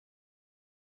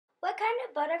What kind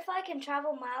of butterfly can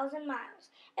travel miles and miles?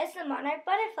 It's the monarch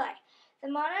butterfly. The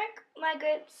monarch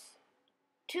migrates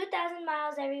 2,000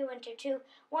 miles every winter to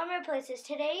warmer places.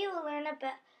 Today you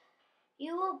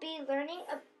will be learning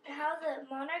how the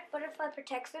monarch butterfly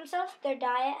protects themselves, their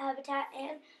diet, habitat,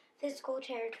 and physical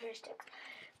characteristics.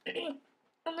 In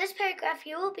this paragraph,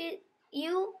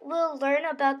 you will learn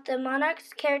about the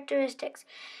monarch's characteristics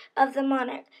of the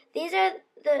monarch. These are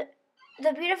the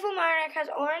beautiful monarch has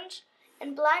orange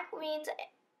and black wings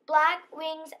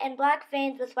and black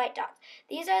veins with white dots.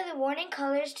 These are the warning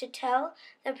colors to tell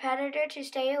the predator to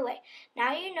stay away.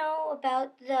 Now you know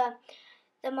about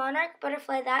the monarch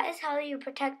butterfly. That is how you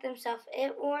protect themselves.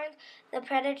 It warns the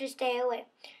predator to stay away.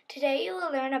 Today you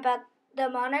will learn about the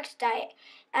monarch's diet.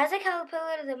 As a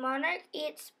caterpillar, the monarch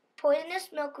eats poisonous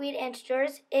milkweed and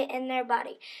stores it in their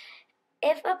body.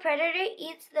 If a predator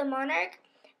eats the monarch,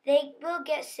 they will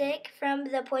get sick from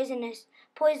the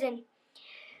poison.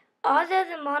 Although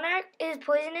the monarch is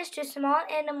poisonous to small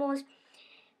animals,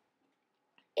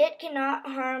 it cannot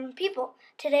harm people.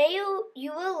 Today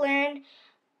you will learn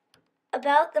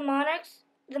about the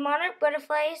monarch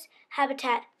butterfly's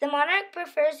habitat. The monarch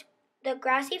prefers the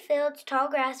grassy fields, tall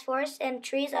grass forests, and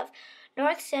trees of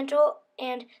North, Central,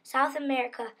 and South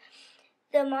America.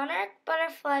 The monarch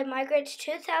butterfly migrates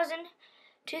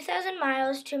 2,000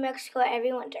 miles to Mexico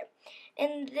every winter.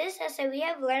 In this essay, we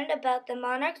have learned about the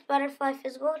monarch butterfly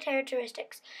physical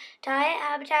characteristics, diet,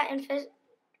 habitat, and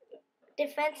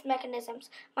defense mechanisms.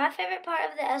 My favorite part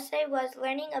of the essay was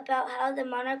learning about how the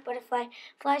monarch butterfly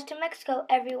flies to Mexico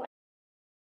every winter.